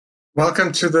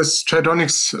Welcome to this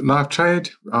Tradeonix live trade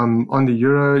on the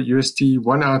Euro USD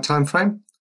 1 hour time frame.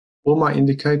 All my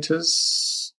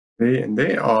indicators there and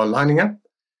there are lining up,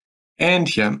 and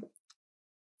here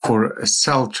for a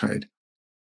sell trade.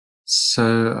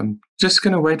 So I'm just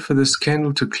going to wait for this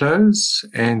candle to close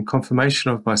and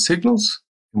confirmation of my signals.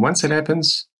 And once it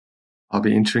happens, I'll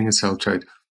be entering a sell trade.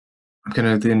 I'm going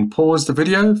to then pause the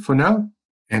video for now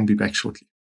and be back shortly.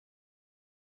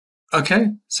 Okay,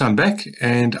 so I'm back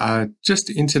and I just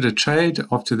entered a trade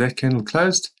after that candle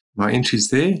closed. My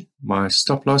entry's there. My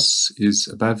stop loss is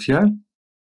above here.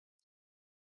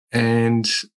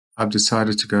 And I've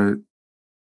decided to go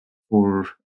for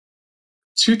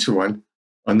 2-to-1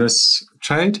 on this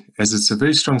trade as it's a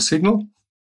very strong signal.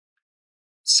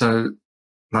 So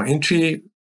my entry,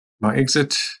 my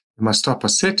exit, and my stop are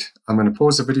set. I'm going to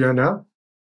pause the video now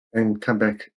and come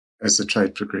back as the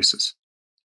trade progresses.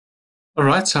 All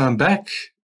right, so I'm back.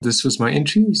 This was my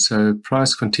entry. So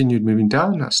price continued moving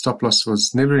down. Our stop loss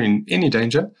was never in any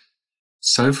danger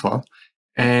so far.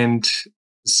 And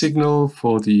the signal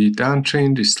for the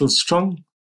downtrend is still strong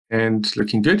and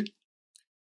looking good.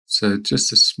 So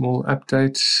just a small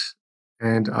update,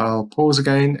 and I'll pause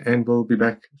again and we'll be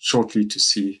back shortly to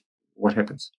see what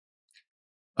happens.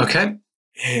 Okay,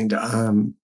 and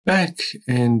I'm back.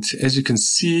 And as you can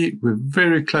see, we're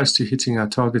very close to hitting our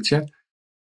target here.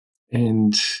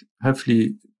 And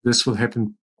hopefully this will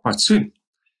happen quite soon.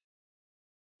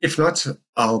 If not,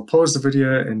 I'll pause the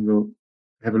video and we'll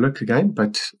have a look again,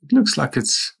 but it looks like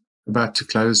it's about to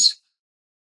close.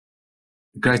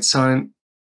 A great sign.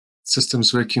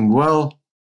 System's working well.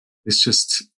 Let's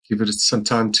just give it some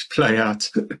time to play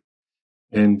out.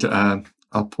 And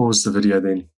I'll pause the video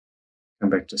then, come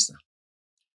back just now.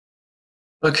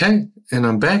 Okay, and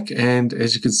I'm back. And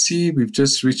as you can see, we've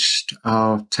just reached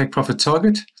our take profit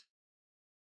target.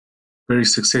 Very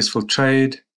successful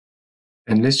trade.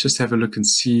 And let's just have a look and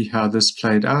see how this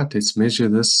played out. Let's measure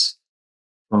this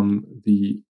from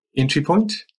the entry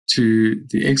point to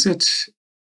the exit.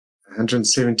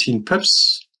 117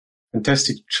 pips.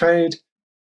 Fantastic trade.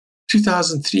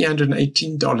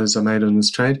 $2,318 I made on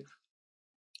this trade.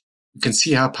 You can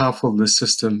see how powerful this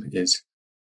system is.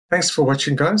 Thanks for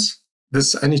watching, guys.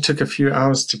 This only took a few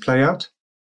hours to play out.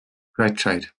 Great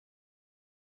trade.